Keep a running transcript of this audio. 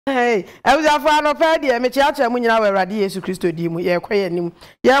Hey, I was a fan of Paddy, and Michacha Munina were Radi Yesu Christo Dimu, ye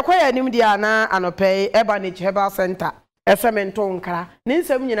quayanim, Diana, and a pay, Ebony Herbal Center, a cementonka,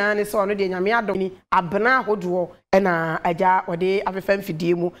 Ninsam Yanani son of the Yamiadoni, a Bana Hodro, and a jar or day of a femfi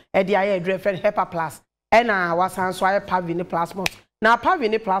dimu, a dia dreadful Hepa Plus, and was answer Pavini Plasmos. Now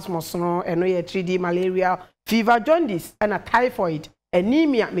Pavini Plasmos, no, and no 3D malaria, fever jaundice, and a typhoid,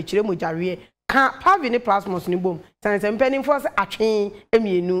 anemia, Michiremu Jarie. Ka Pavini Plasmos ni bom sanse mpeni force atwen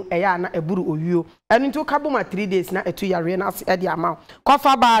emienu eya na eburu owio enu nto kaboma 3 days na etu yare na ase de ama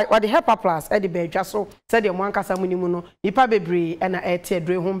kofa by what the Hepa Plus e de bedwa so se de mo ankasa munimu no nipa bebre e na ete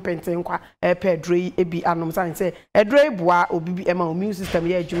edre ho mpenten kwa epe edre ebi anom sanse edre bua obibi ema immune system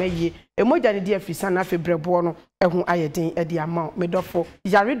ye adwuma yie emoja ne de afisa na febrebo no ehu ayeden e de ama medofo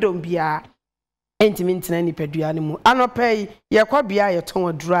yare dom bia entimi ntina ni pedua ne mu anopei ye kwabia ye ton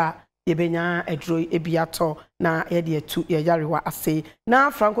adura yebenya edro ebiato na yede etu ye yarewa ase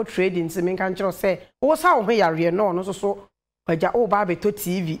na Franco Trading se menka nchero se wo sa wo yare no so agya o ba beto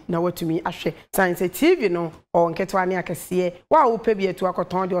TV na watumi ahwe science TV no o nketwa ne akese wa wo pe bi etu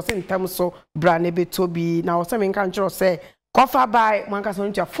akoton de o se ntam so bra ne beto bi na wo se menka nchero se kofa by manka so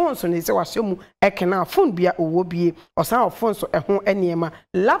ntia phone so ne se wa hye mu ekena phone bia owo bie o san phone so eho eniema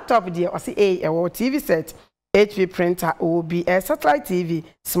laptop de o se ewo TV set HP printer OB satellite TV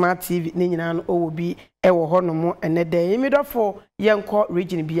smart TV ne nyina no OB ewo honomo enede imidofo yenko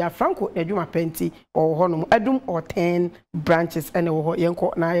region bia Franco adwuma penti o honomo adum or 10 branches ene wo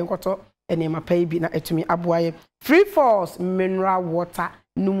yenko na yenkoto ene mapai bi na etumi aboaye free force mineral water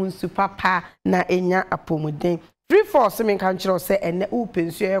numun super pa na enya apomuden free force men kan kiro se ene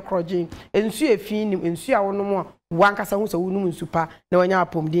upensu e krojin ensu efi nim ensu a wonomo wankasa hu se wonum nsupa na wanya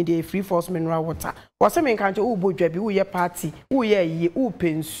apomden de free force mineral water wose men kan kiro ubodwa bi wo ye party wo ye yi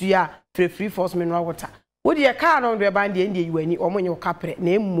upensu a free force mineral water wo de ka no de ban de ndi yiwani omonye okapre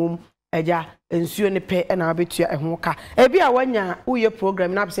na emmom eja ensuo ne pe na abetua eho ka ebi a wanya wo ye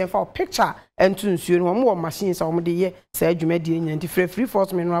program na absen fa picture entu ensuo no mo machines a wo de ye sa adwuma de nya ndi free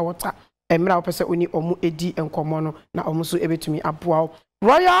force mineral water emra wo pese oni omu edi enkomo no na omu so ebetumi aboa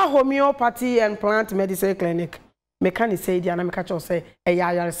Royal Homeopathy and Plant Medicine Clinic mekani say dia na meka cho say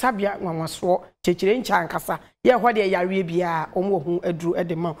eyayare sabia nwanwaso chechire ncha nkasa ye ho de yare bia omu ohun aduru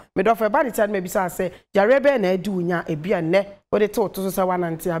edema me do fa ba ni time bisa say yare be na adu nya ebia ne wo de to so sa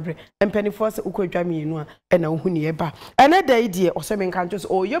wanante abre empanifo se ukodwa mienu a na ohu ne eba ene da idie o se menka ncho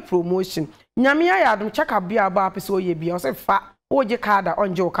so ye promotion nyame ayadum chaka bia ba pese oye bia o se fa oje kada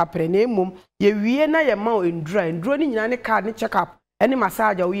onje okapre na emom ye wie na ye ma enduro ni nyina ne card ne check up any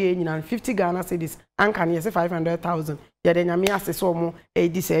massage we nyina 50 Ghana cedis anka ne 500,000 ye de nyame asese mo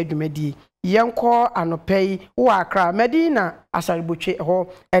edi se adwumadi yenko anopei wo akra medina asaribotwe ho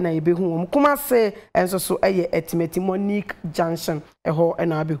na yebehu wo kuma se enso so eye etimeti monique junction ho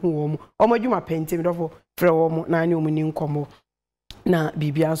na abehu wo mo omadwuma penti medofo frɛ wo mo na ne omuni nkomo na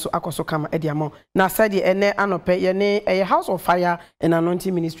bibia so akoso kama ediamo na said ene anope ye ne a house of fire in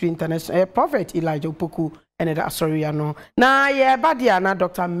anointing ministry international prophet Elijah Opoku ene da sorry ya no na ye badia na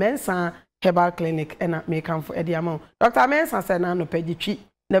Dr. Mensa Herbal Clinic ena me kan for ediamo Dr. Mensa se na anope gitwi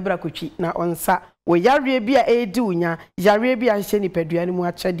na brakotwi na onsa wo yare bia edi unya yare bia hye ni padua ni mu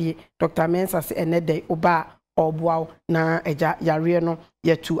achede Dr. Mensa se ene dai oba oboaw na eja yare no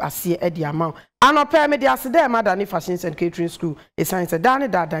yetu ase ediamo anope me dia sede madani fashion and catering school e science dani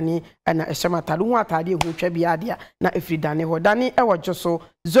dadani na ehematalu hu atade ehu twa bia dia na efri dani ho dani e wojo so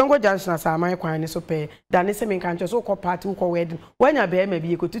zongo junction asaman kwan ni so pe dani se menka ncho so ko party ko wedding wanya be ma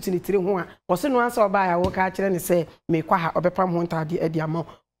bi ekotuti ni tire hu a wo se no ansa oba ya wo ka kire ni se me kwa ha obepam ho ntade edi ama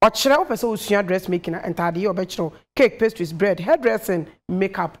o kire wo pese osua dress making and ntade obekire cake pastries bread hairdressing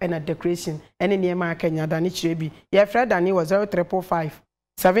makeup and decoration ene ne ma akanya dani kire bi ye fred dani was 0345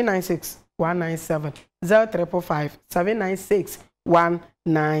 796 197 0345 796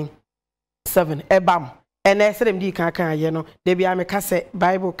 197 ebam ene sedem di kan ye no de bia me ka se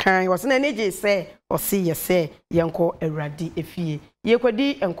bible kan wo se na neje se o se ye se yenko awradi efie ye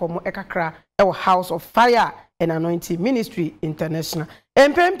kwadi enkomo ekakra e house of fire and anointing ministry international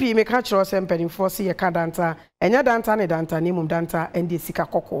empempi me ka chiro se empeni force ye ka danta enya danta ne danta ni mum danta ende sika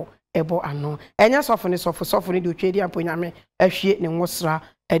kokko ebo ano enya sofo ni de otwedi amponyame ahwie ne nwosra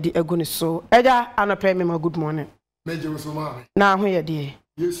edi eguni so eja anope me ma good morning meje wo so ma na ho ye de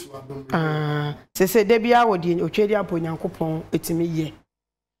yesu adom se de bia wo de otwedi amponyankopon etimi ye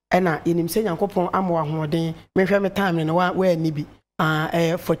ena yenim se nyankopon amo ahoden mehwe me time ne wa ani bi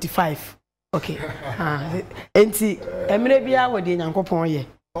 45 okay enti emre bia wo de nyankopon ye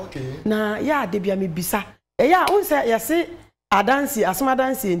okay na ya de bia me bisa ya unse yesi adansi asoma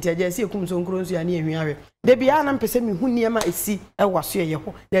dansi enti aja si ekum so nkro nso ya na ehwiawe de bia na mpese me hu niema esi e waso ye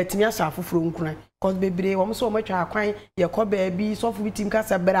ho na atimi asa afoforo nkuran cause bebre wo so matwa akwan ye ko baabi sofo bitim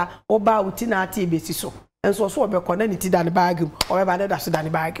kasa bra oba uti na ate ebesi so enso so obekọ na niti da ne bagum obeba da so da ne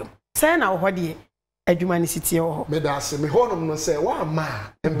bagum say na wo ho de adwuma ne sitie wo ho me da se me honom no say wa ma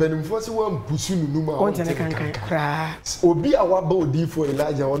empanimfo se wa mpusu nunum a won tene kankan kra obi a wa ba odifo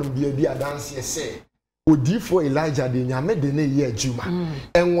Elijah wonom bi adi adanse ye say odifo Elijah de nyame de ne ye adwuma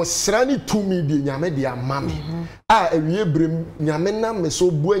enwo sra ni tumi de nyame de amame a ewie brem nyame na me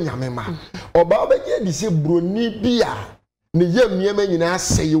so bu nyame ma oba obegye di se broni bi a ne yamie ma nyina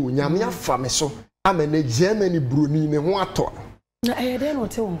aseye wo nyame afa me so amene Germany broni ne ho ato na de no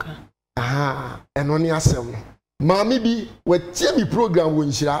te wonka eno ni asem no maami bi watie mi program wo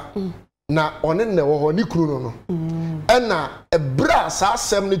nhira na one ne wo ho ni kunu no na ebra sa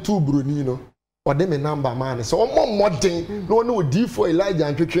asem ne tu broni no ode me number man so omo modern no ne odifo Elijah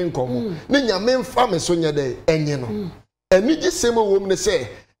antwetwe nkomo ne nyame mfa me so nye de enye no eni gisem wo mu ne se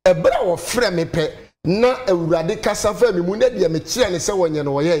ebra wo frɛ me pɛ na awurade kasa fa me mu ne de me kire ne se wonye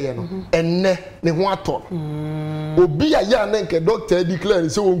no woyeye no enne ne ho atɔ obi a ya na nke doctor declare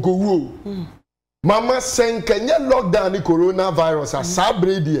se wonko wuo mama senkenye lockdown ni coronavirus a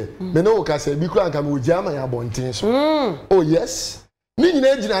sabre die me ne wo kasa bi kura nka me ogia ma ya bonten so oh yes ni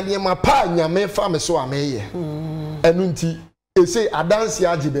nyina gina de ma pa nyame fa me so ameye enu nti ese adanse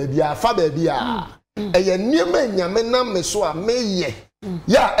age baabi a fa baabi a eye niema nyame na me so ameye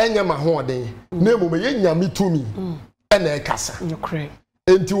ya enye ma ho oden na emu ye nyame tumi ena ekasa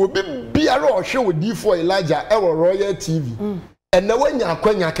enti obi biara ohwe odifo Elijah ewo Royal TV ena wanya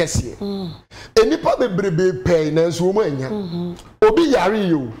akwanya kese enipa bebrebe pay na nso mo anya obi yare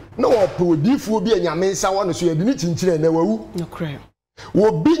yo na opo odifo bi anyame nsa wo no so ye de ni chinchire na wawu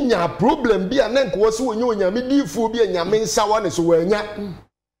obi nya problem bi anenko wo so wonya onyame difo bi anyame nsa wo no so wanya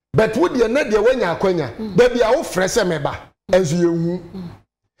but wo de na de wanya akwanya da bia wo frese meba enso yehu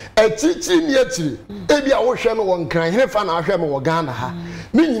echichi ni echiri ebi a wo hwe no won kran hene fa na ahwe me wo Ghana ha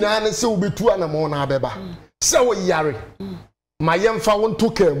ni nyina ne se obetu anamo na abeba se wo yare ma yemfa won to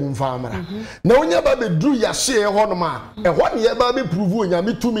ka mu mfa amara na onya ba be duru ya hye ho no ma ehọ ne ye ba be prove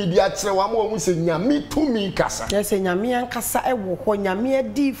onyame tumi di akere wa ma wo se nyame tumi kasa yes nyame ankasa ewo ho nyame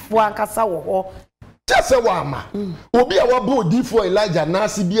adifo ankasa wo ho tese wa ma obi a wa ba odifo Elijah na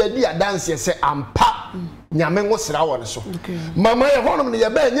se bi adi adanse se ampa nyame ngo sra wo ne so mama ye honom ne ye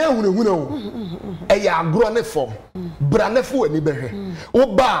ba nya hunahuna wo eya agro ne fom bra ne fo ani behwe wo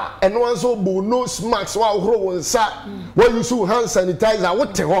ba eno anso bo nose mask wa horo wo nsa wo use hand sanitizer wo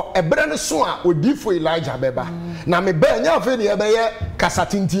te ho ebre ne so a odifo Elijah beba na me ba nya afa ne ye ba ye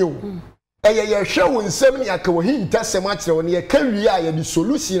kasatintie wo eye ye hwe wo nsem ne aka wo hinta sem a kire wo ne ye ka wi a ye di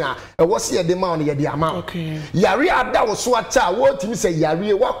solution a e wo se ye de ma wo ne ye di ama yare ada wo so acha wo timi se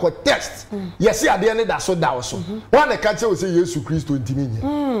yare wa ko test ye se ade ne da so da wo so wa ne ka che wo se Yesu Kristo ntimi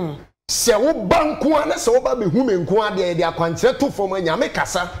nye se wo banku ana se wo ba be hu me nku ade ye de akwankyere to fom anyame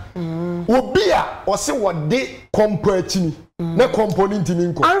kasa obi a o se wo de kompo achini na kompo ni ntimi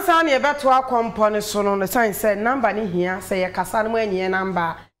nko ansa ne beto akompo ne so no sign say number ne hia se ye kasa no anyi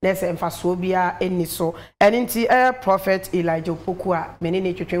number nese emfaso bia eni so enti prophet Elijah Opoku a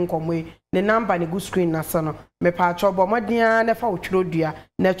menene twetwe nkomwe ne number ne good screen na so no me pa chobo modia ne fa otwiro dua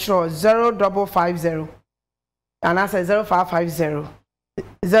na chiro 0550 ana say 0550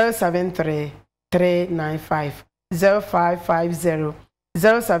 073 395 0550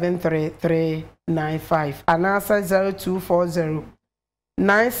 073 395 ana say 0240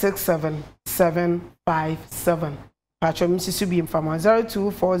 967 757 Pacho msisi bi mfama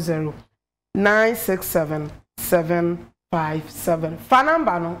 0240 967 757 fa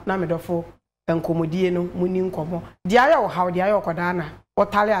number no na medofo enkomodie no muni nkomo dia ya wo haw dia ya okoda na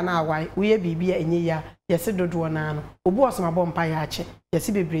otale ana awai uye bibia enye ya yesi dodo na no obu osoma bo mpa ya ache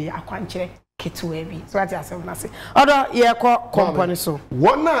yesi bebre akwankyere ketewa bi so ati asem na se odo ye ko company so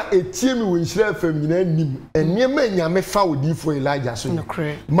wona etie mi wonhyira fam nyina nim eniema nyame fa odifo Elijah so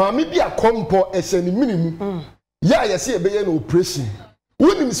maami bi akompo eseni minimu ya yesi ebeye na operation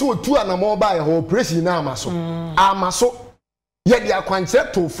wonim se otu anamo ba ye operation na amaso ye dia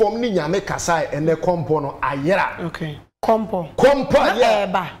akwankyere to form ni nyame kasa ene kompo no ayera okay kompo ye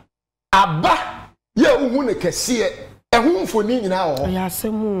eba aba ye uhu ne kese ehumfo ni nyina ho ya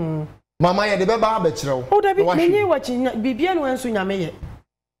asemu mama ye de beba abekire wo o da bi menyi wachi bibia ni wansu nyame ye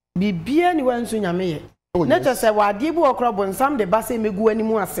bibia ni wansu nyame ye na to se wade bu okro bonsam de base megu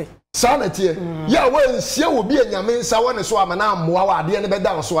animu ase sanatie ya wansie obi anyame nsa wone so amana ammoa wade ne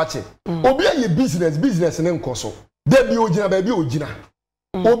beda so ache obi aye business ne nkoso de bi ogina ba bi ogina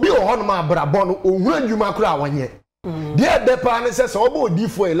obi ohonoma abrabọ no ohun adwuma kura awanye Dear Depa ne says obo di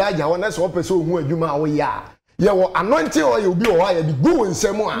for Elijah won na so person hu adwuma wo ya. Ye wo anointing oil bi o wa ye di go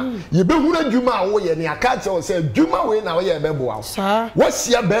nsem a ye be hu adwuma wo ye ne aka che o say adwuma we na wo ye be boa. Wo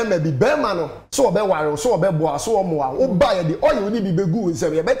sia be ma bi be ma no so obe ware so obe boa so o moa wo ba ye di oil ni bi be gu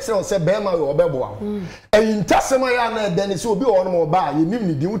nsem ye be tere o say be ma we obe boa. Entasem ya na de ne so obi o no mo ba ye nim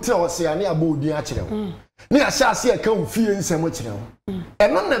ni di wo tere o say ane aba odin a kire wo. Ni ahyase e ka wo fie nsem kire wo.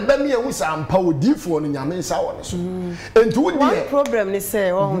 Eno na ba mi ehu sa ampa odifo no nyame nsa wo ne so. Enti wo di problem ni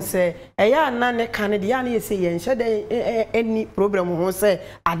say wo say eya na ne kan de ya na ye say ye nhye de any problem ho say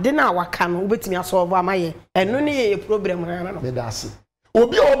ade na waka no obetimi asolve amaye eno ne ye problem na no me da ase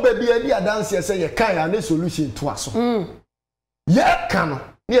obi oba bi adi adanse say ye kan ya na solution to aso ye kan no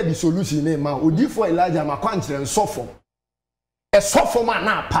ne di solution na ma odifo Elijah makwankyere nsofo esofo ma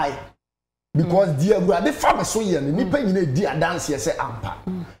na apai because the agurade fa so ye ne nipa nyina di adanse say ampa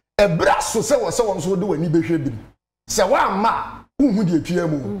ebra so say wo so de wani behwe bi say wa ma uhu de atwa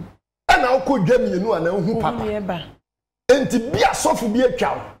mu ana ukodwa mienu ana uhu papa enti bia sofo bi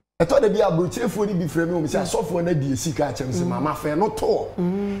atwa eto de bia abrochefo ni bi frame o say sofo na di esika achem say mama fe no to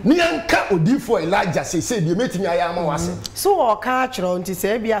ni anka odifo Elijah say de metimi aya ma wase so o ka akiro nti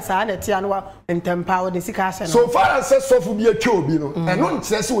say bia sa na tia no wa ntempa o de sika ase no so far as sofo bi atwa obi no eno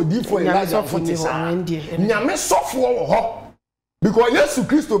nkyere say odifo Elijah foti sa nyame sofo wo ho because Yesu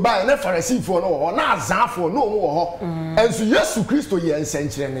Kristo ba na Pharisee fo no wo na azafo no wo ho enso Yesu Kristo ye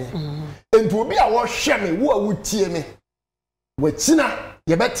nsenkyere ne enti obi a wo hwe me wo a wutie me wachina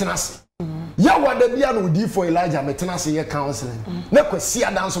ye betena se ya wada bia no odifo Elijah metena se ye counseling na kwasi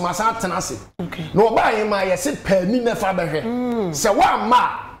adanso masa atena se na oba ye ma ye se pani na fa behwe se wa ma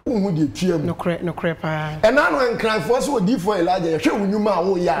uhu de tuam no kre pa ena no enkranfo so odifo Elijah ye hwe wunyuma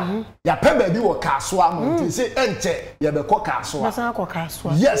wo ya pe ba bi wo kaso ama nti se enche ye be ko kaso masa ko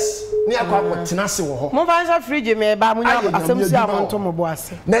kaso yes ni akwa tena se wo ho mo vanza fridge me ba mo nya asemsi amonto mo bo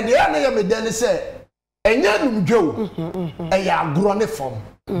ase na de ya na ye me den se enya numdwo eya agro ne fom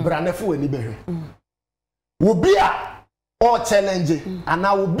bra ne fo wani behwe obi a o challenge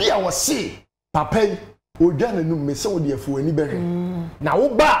ana obi a wo se papa odwa na num me se wo de fo wani behwe na wo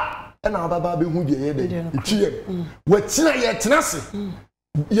ba na baba be hu de ye de itwie watina ye tenase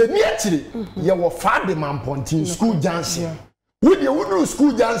ye ni akire ye wo faade mampontin school junction wo de wo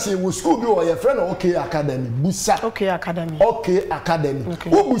school junction wo school bi wo ye friend okay academy busa okay academy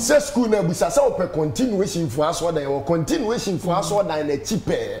wo busa school na busa sa wo pe continuation for aso dan wo continuation for aso dan na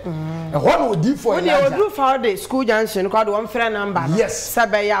chipe e ho na odi for Elijah wo de wo do faade school junction ko do one friend number no yes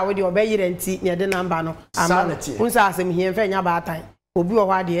sabe ya wo de obeyire nti ne de number no ama unsa asem hie mfa nya ba atan obi wo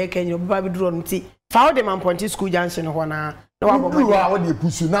wa de e kenye obi ba bi duro nti faade mampontin school junction ho na wa bobo wo de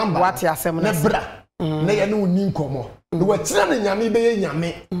pusu number what asem na bra na ye no ni nkomo no watira na nyame be ye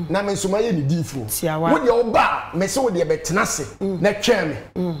nyame na me nsoma ye ni difo wo de oba me se wo de betena se na tweme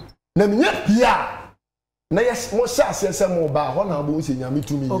na menya pia na yes mo sha ase mo ba ho na bo se nyame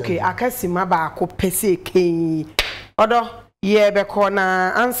tumi ye okay akasima ba ko pese ken odo ye be ko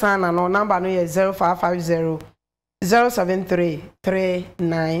na ansa na no number no ye 0550 073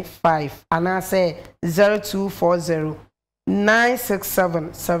 395 ana say 0240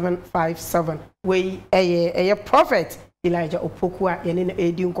 967-757 we eye prophet Elijah Opoku a ye ne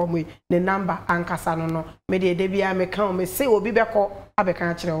edi nkomo ne number ankasa no me de bia me kan me say obi beko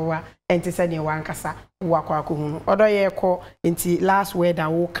abeka kire wo a enti se ne wa ankasa wo akwa akohu odo ye ko enti last word a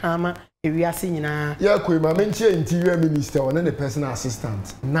wo kama ewiase nyina ya ko ma menche interior minister one ne personal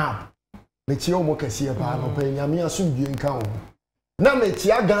assistant now me chi o mo kase ba no pa nyame asomdue nka wo na me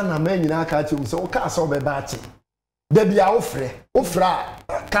chi aga na ma nyina aka che wo se wo ka so be ba che da bia ofra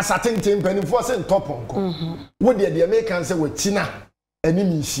kasa tenten panifo se ntoponko wo de me kan se wachina ani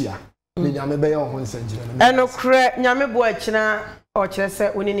mi hia ne nyame be ye ho nsanjire no eno kre nyame bo achina o kire se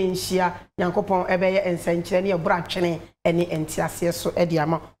oni ne nhia nyankopon ebe ye nsanjire ne ye bra twene ene entiase so e de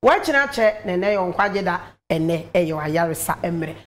ama wa china che ne ne yo nkwaje da ene eyo ayaresa emre